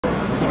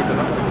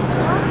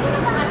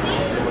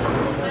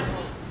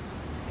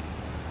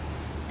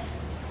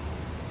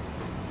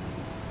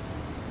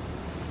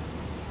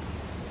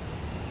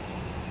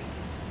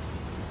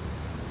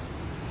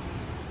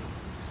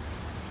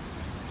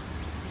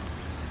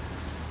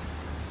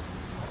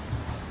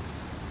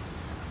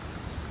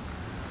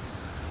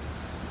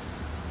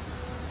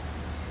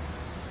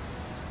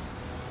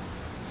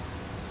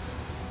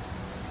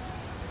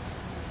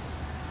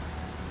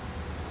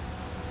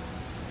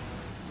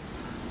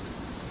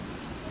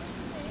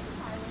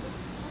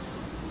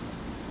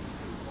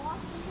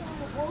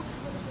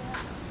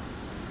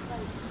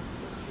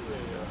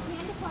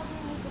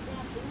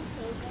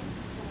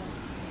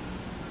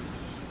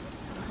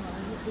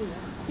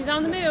He's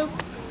on the move.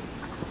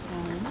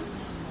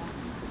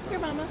 Here,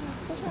 Mama.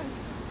 What's wrong?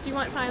 Do you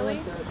want Tylee?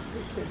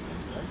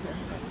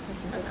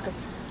 Okay.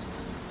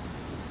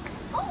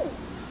 Oh!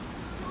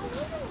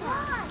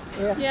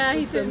 Yeah,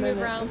 he did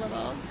move around a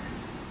little.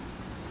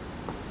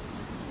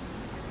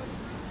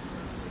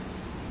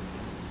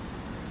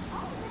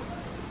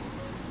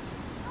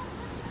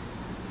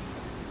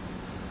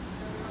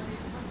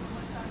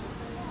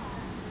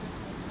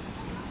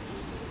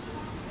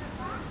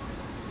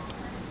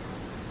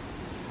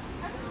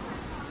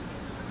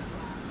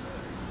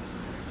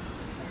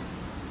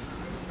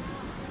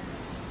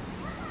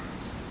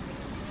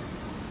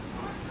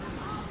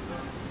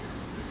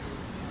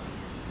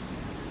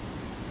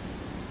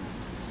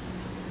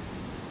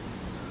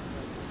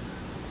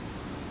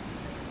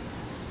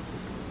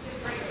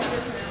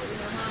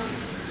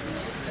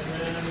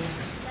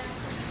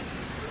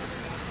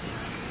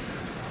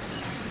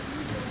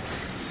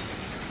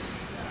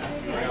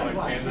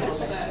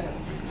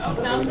 Oh,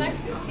 now next,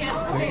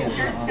 yeah, okay,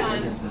 here it's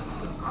done.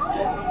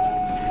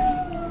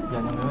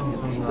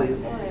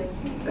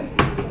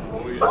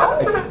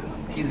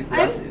 He's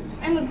aggressive.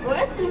 I'm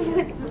aggressive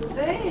with the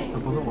thing.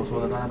 不是我说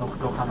的，大家都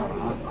看到了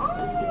啊。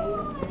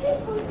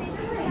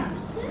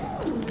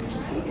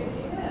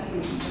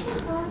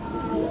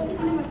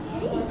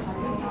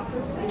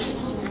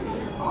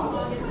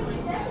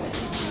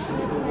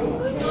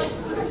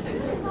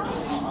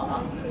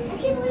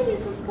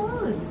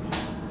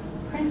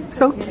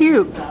So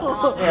cute.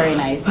 Very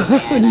nice.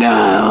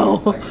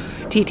 No.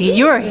 TT,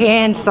 you're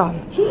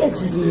handsome. He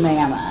is just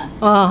mammoth.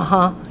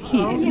 Uh-huh.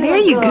 There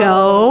you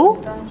go.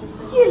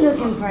 You're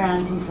looking for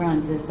Auntie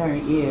Frances,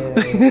 aren't you?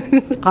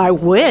 I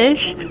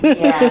wish.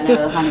 Yeah,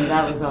 no, honey,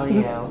 that was all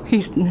you.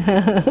 He's Oh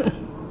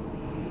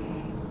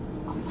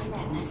my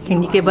goodness.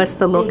 Can you give us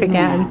the look Big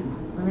again? man.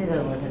 Let me go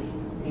look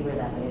and see where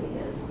that baby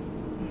is.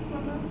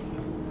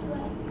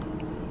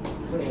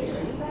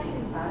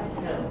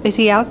 Is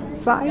he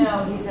outside?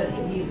 No, he said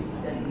he's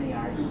in the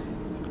yard.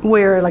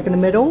 Where, like in the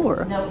middle,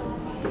 or? Nope.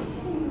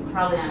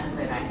 Probably on his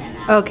way back in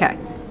now. Okay.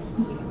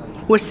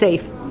 We're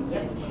safe.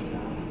 Yep.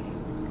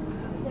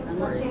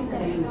 Unless he's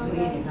saying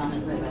he's on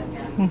his way back in.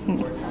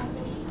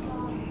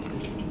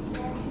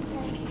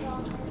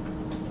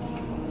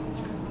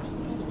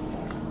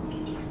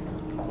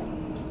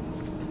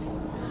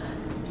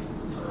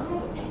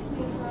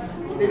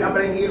 They've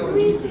aprendido.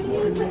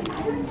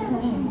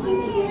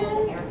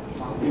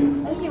 I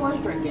think he was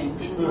drinking.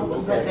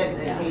 But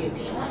it's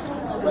easy.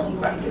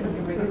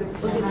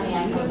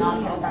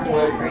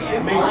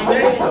 It makes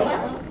sense though.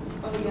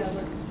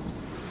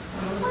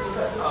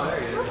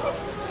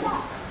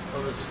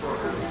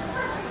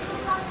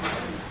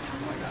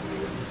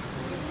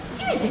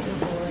 He's a good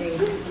boy.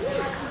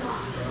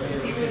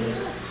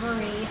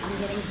 Hurry, I'm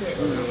getting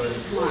bitten.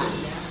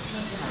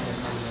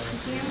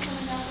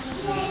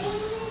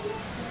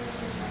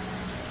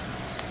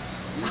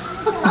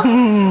 Come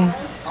on.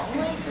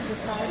 Always with the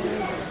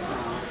sideways just now.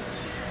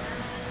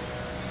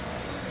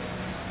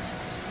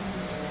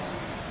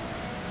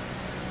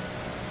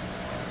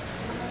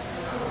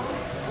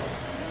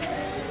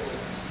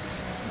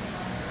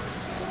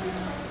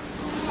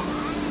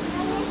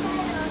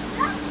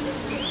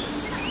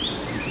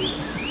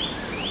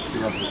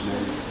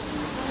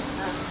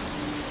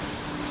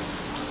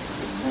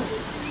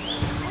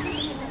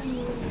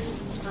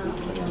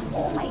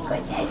 Oh my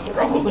goodness, you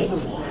got to get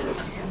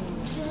cheese.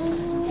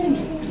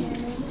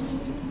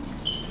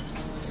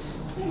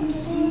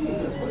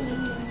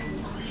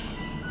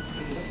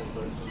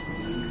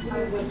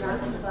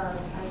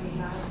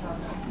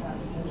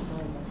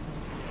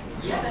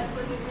 Yeah,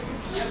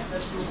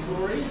 that's your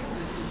Glory.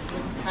 This is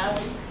Miss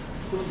Callie,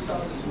 who we saw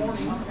this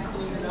morning,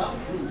 cleaning it up.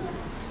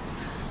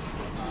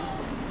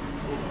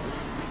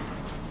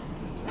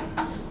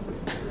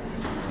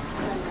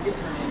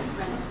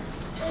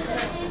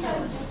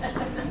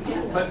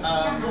 But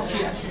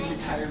she actually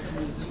retired from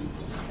the zoo.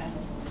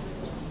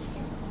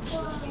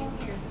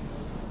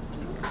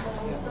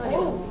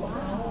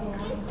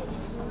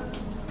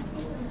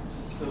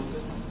 So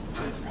this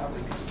is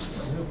probably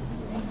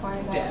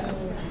Dad.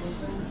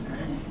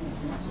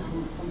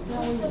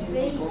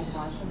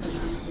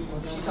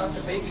 She thought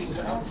the baby was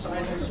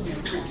outside her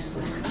streaks.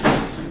 We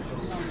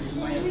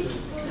might have to,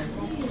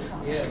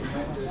 yeah, we might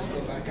have to go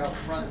back out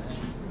front.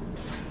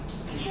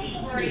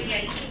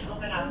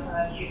 Open up,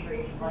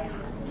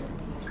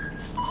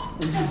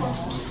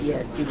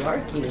 Yes, you are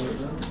cute.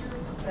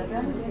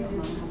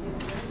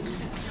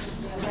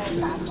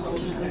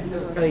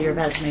 Oh, you're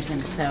about to make him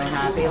so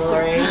happy,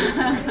 Lori.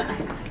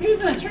 He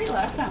was in a tree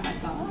last time I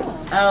saw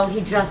him. Oh,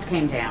 he just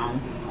came down.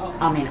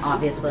 I mean,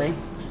 obviously.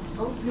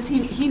 Because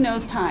he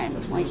knows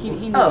time. Like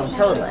he knows.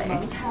 Oh, totally.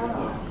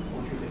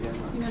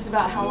 He knows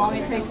about how long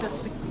it takes us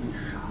to.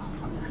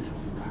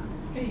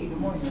 Hey, good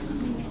morning.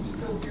 You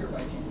still here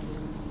by chance?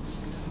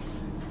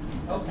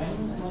 Okay.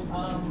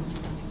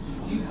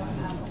 Do you have a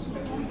hammock?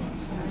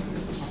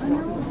 You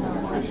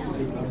want to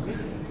keep moving?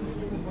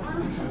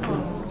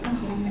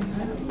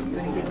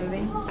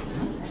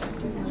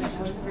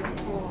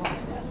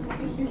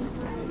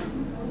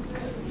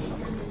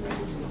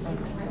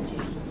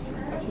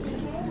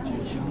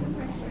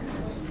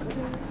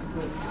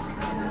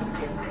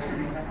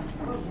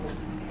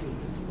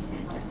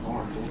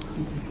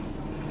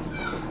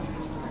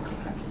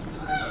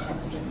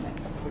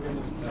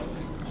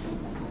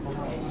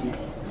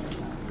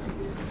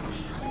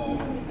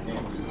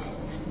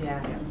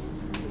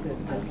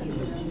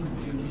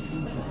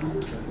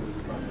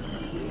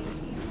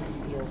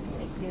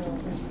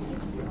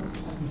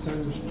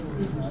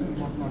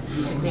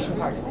 Big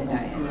part of the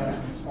diet.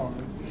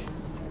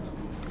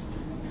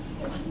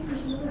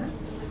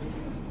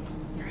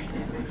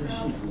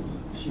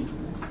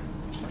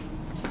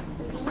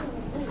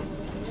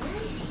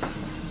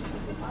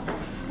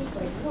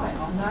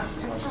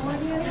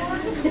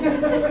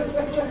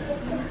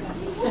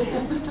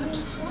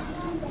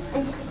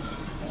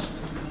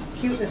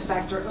 Cuteness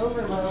factor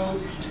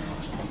overload.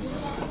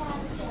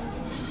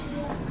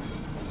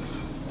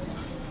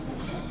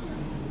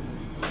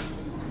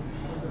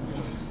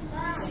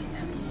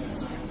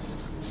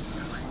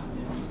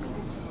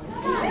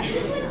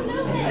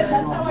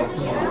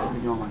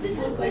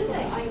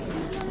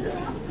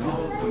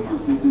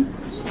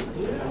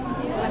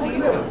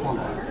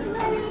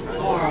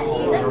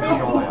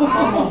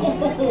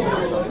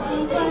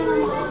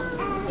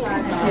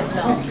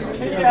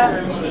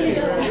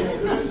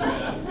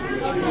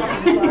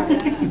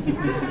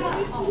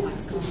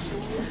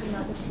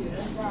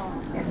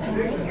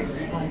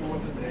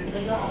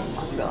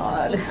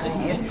 God,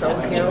 he's so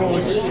cute.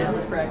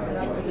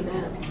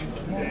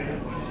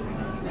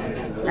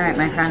 All right,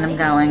 my friend, I'm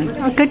going.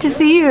 Oh, good to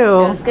see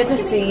you. It's good to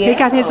see you. He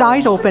got his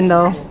eyes open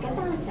though.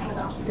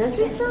 Does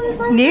he still have his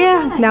eyes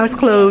Yeah, open? now it's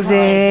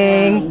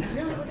closing.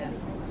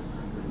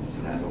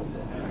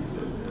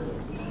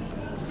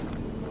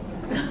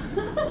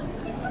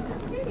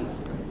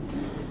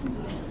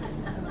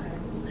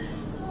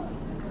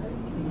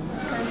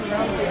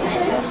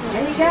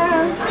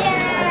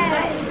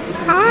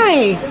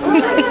 Hi.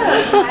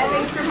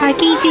 Hi,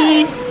 Qi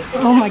Ji.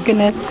 Oh my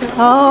goodness.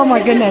 Oh my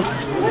goodness.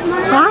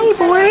 Hi,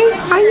 boy.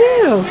 How are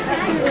you?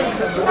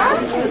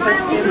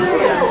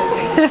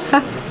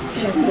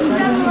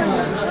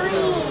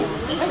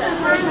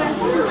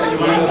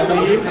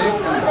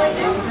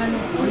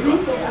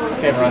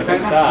 Okay, Veronica,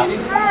 stop.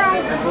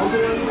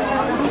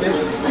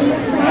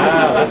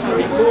 Wow, that's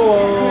pretty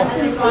cool.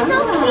 He's so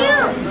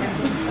cute.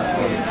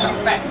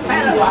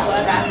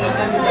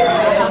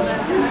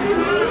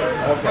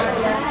 Okay.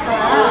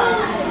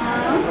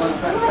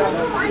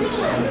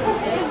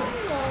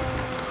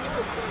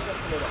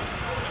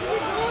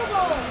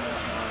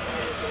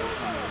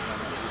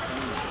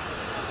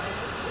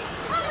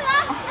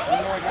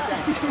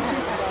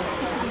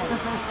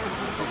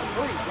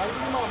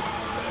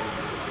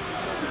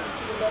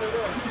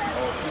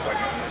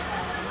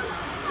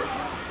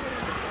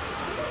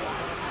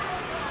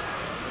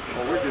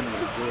 Well, we're getting a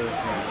good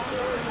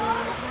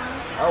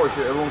I always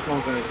hear everyone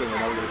comes in and says,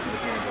 "Now we're going to see the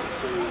pandas."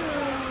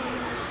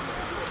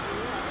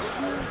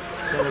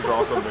 Pandas are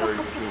also very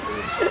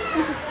stupid.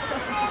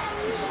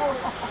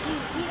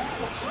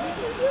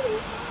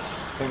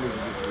 Pandas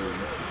are just really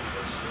stupid.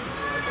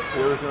 You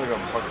ever seen like a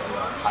fucking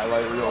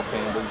highlight reel of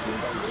pandas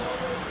being stupid?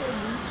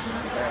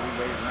 Yeah, we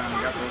waited around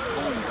and got those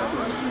coins.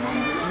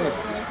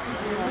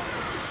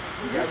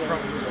 You got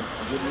crumbs.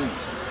 Good news.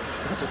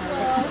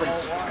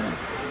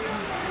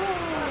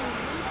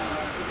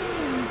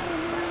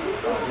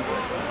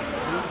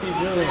 See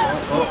Julie.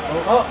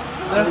 Oh,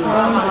 that's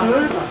wrong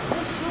food?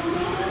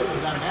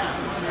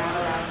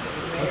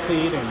 What's he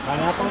eating?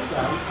 Pineapples?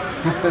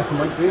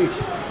 Might be.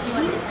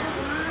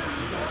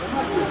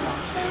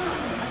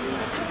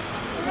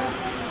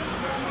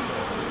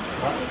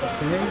 What's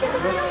her name?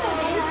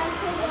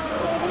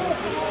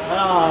 Oh,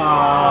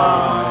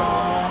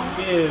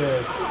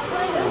 cute.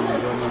 Oh my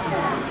goodness.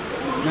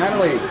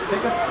 Natalie,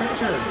 take a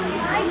picture.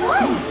 I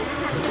was.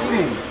 It's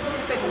eating.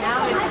 But now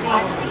it's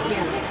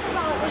being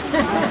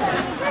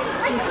Like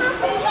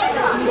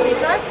Panda. You say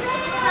shark?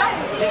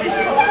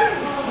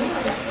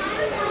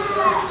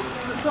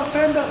 So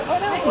Panda. Oh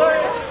no.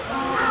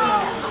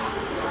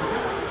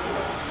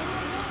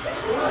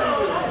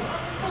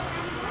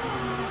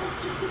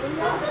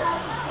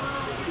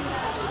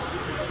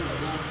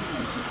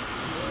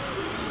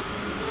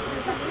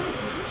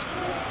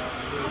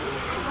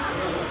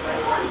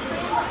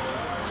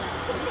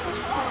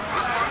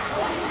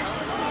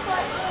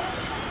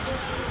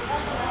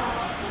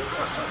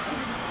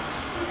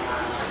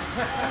 Oh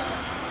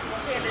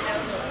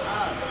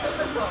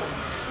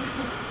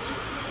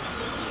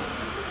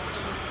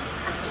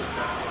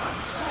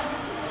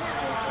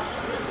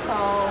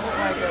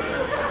my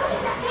goodness.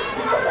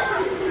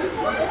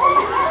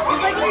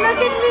 He's like,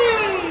 look at me!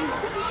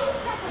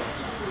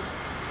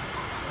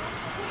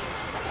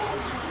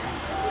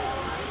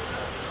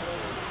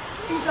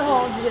 He's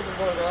all you get the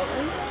photo of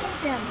him.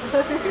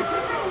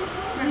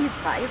 He's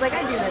fine. He's like,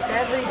 I do this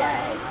every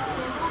day.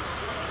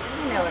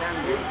 You know what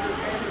I'm doing.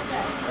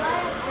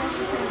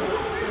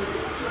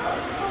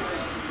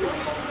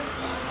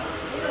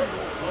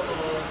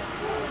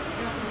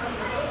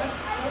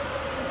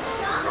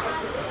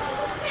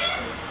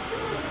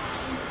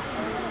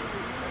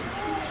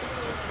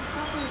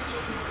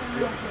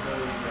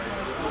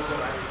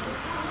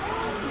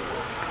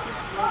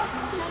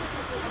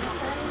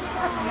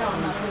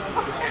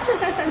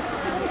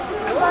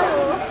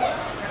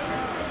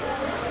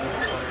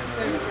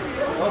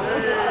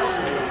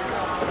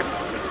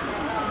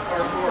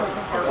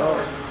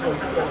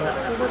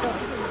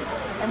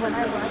 And when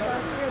I went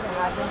last year, there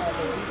had been a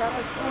baby that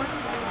was born.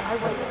 I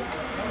waited.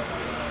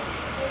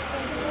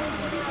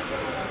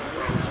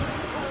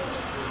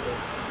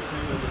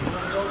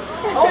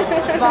 Oh,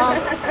 Mom.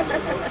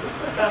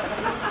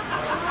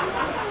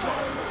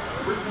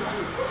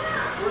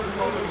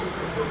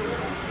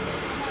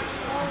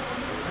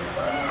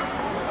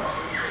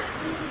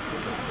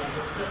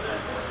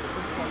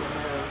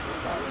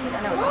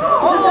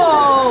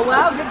 Oh,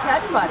 wow, good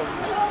catch, buddy.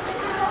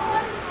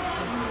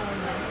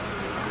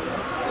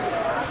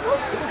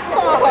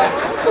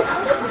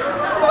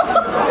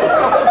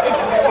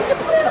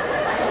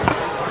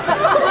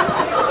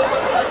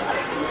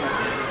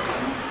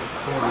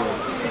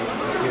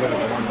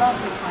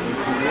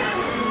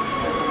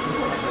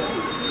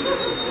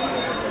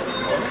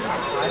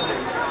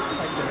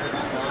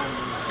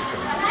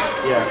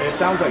 Yeah, it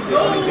sounds like they, I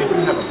mean, they do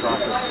have a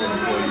process for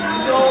employees.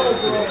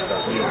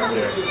 Stuff, you know,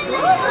 there.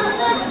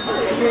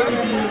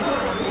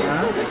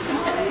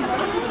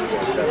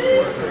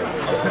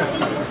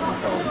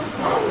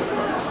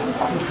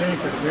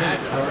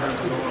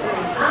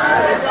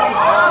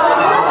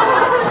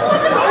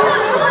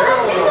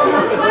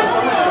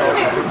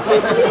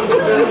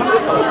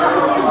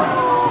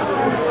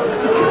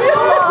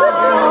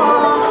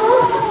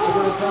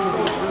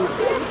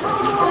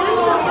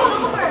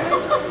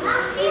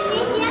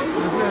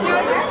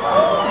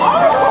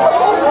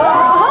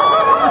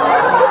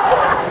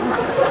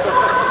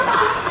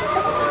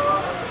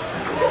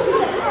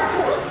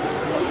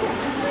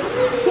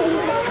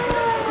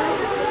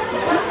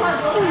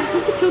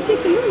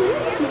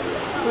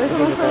 Por eso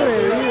no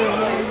sobrevive,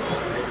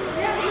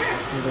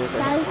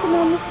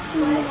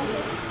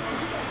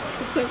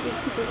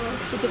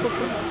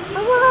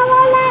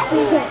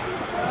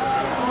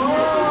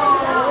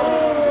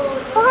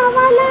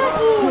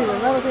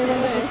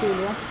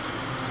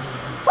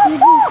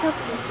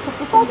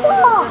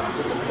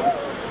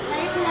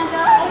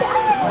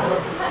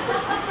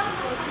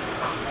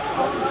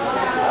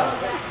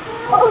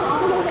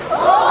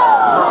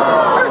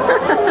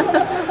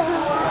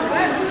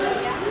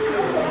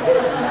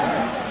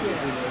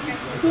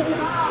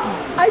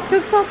 I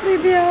took that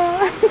video.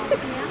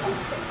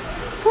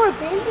 Poor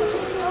baby.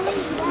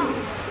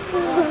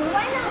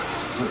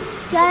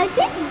 Guys,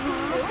 so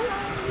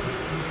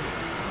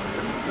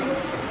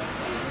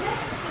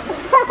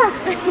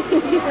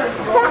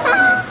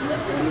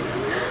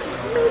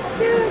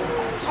cute.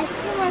 I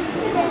still want to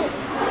say it.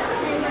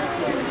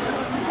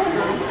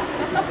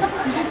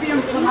 Did you see him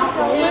from the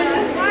stolen?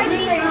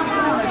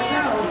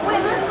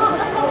 Wait, let's go to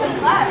the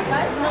class,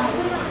 guys.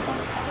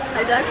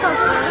 I did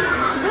something.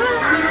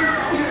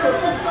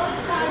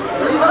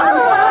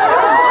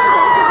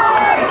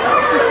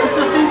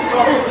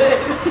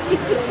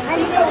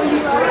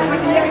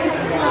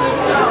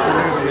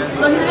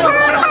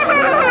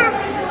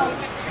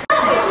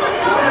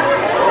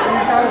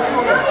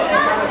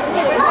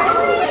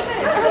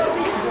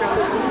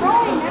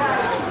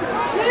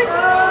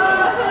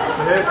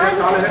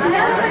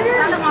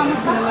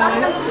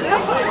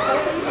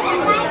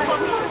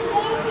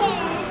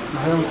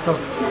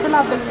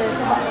 تلعب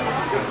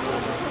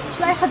مش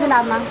لاقي حد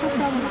يلعب معك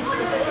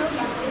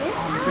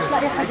مش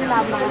لاقي حد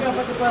يلعب معك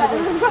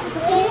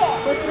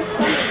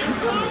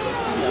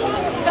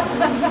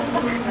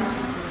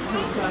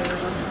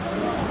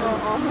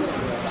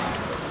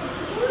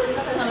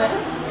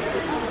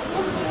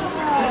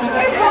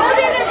You're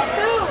holding its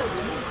food.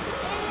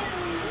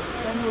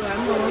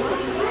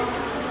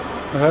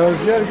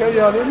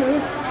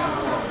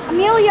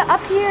 Amelia,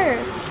 up here.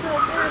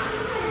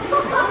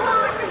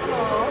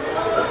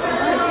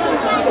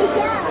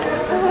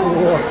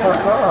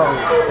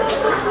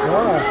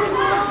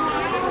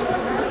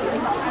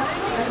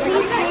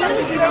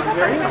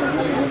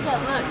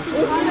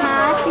 It's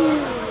happy.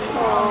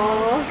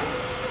 Aww.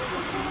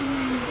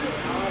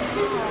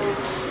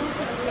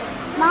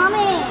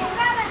 Mommy.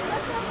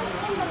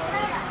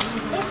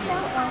 It's so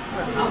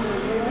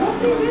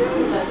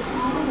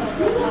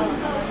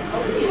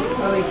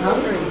Oh, he's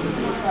hungry.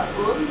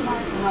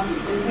 Do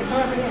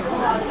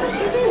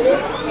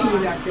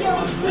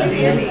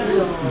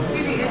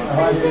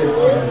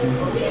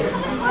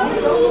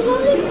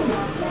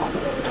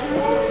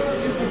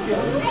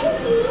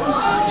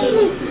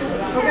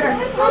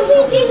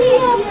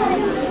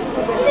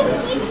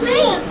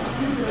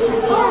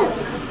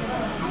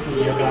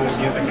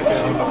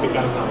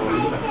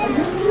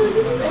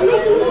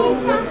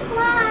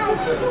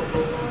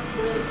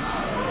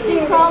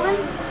you call them?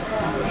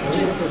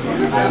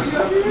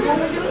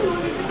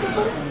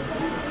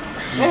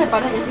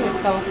 Parece que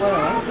estaba fuera,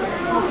 ¿eh?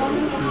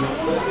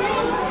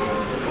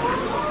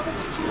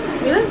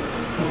 Mira.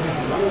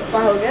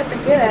 Para juguete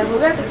quiere,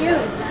 juguete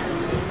quiere.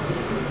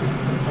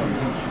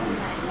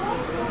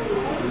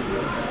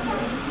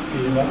 Sí,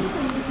 ¿va?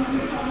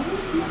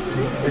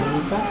 ¿Te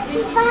gusta?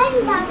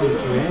 Panda.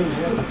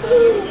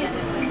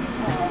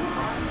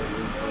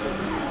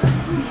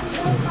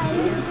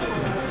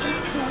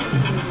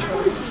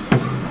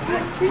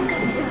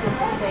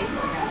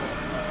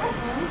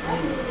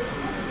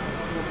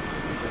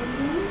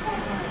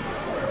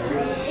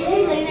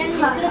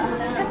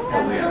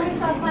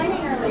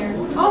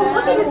 Oh,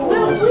 look at his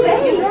little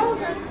face.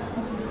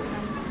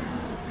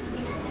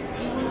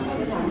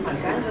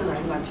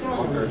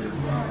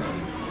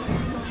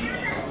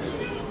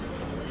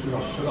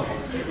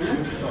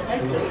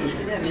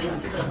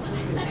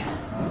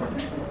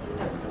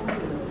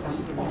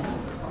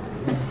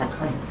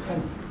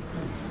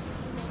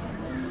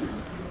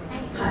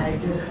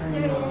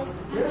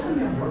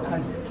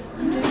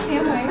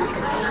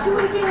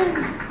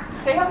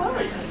 Say hello.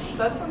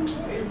 That's what I'm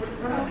saying.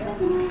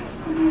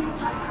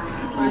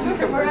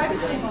 We're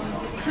actually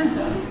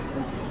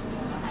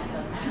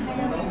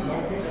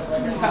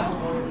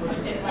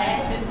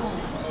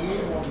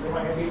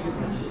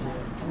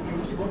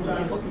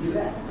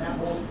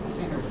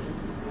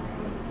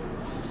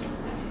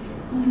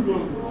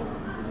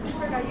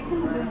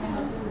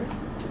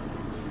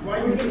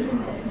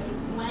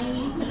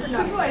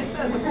That's what I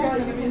said. That's all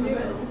you can do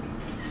it.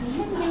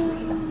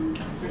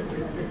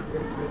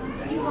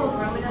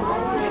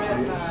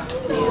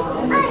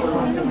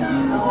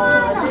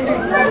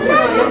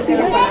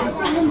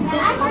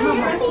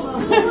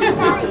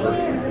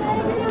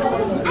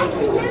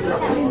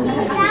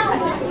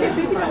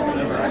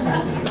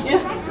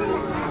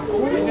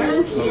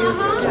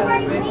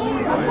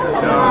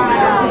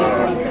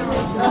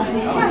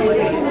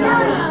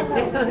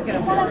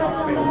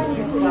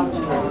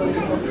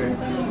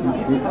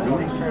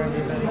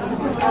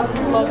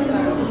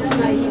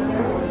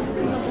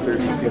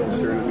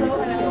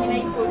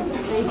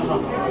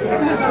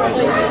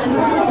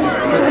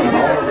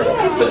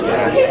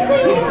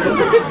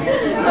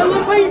 I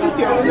love how you just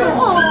hear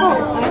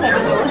it.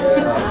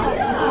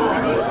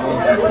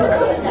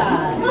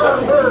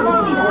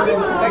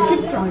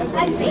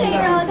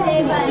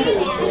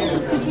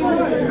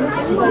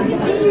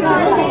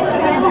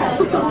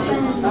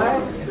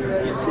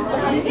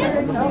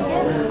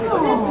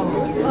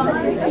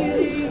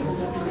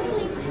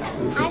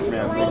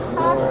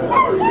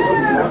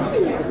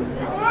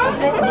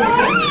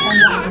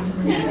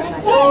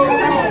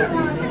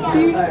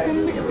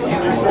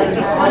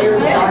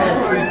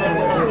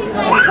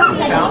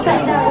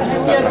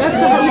 Yeah,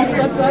 that's how he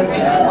slept last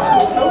night.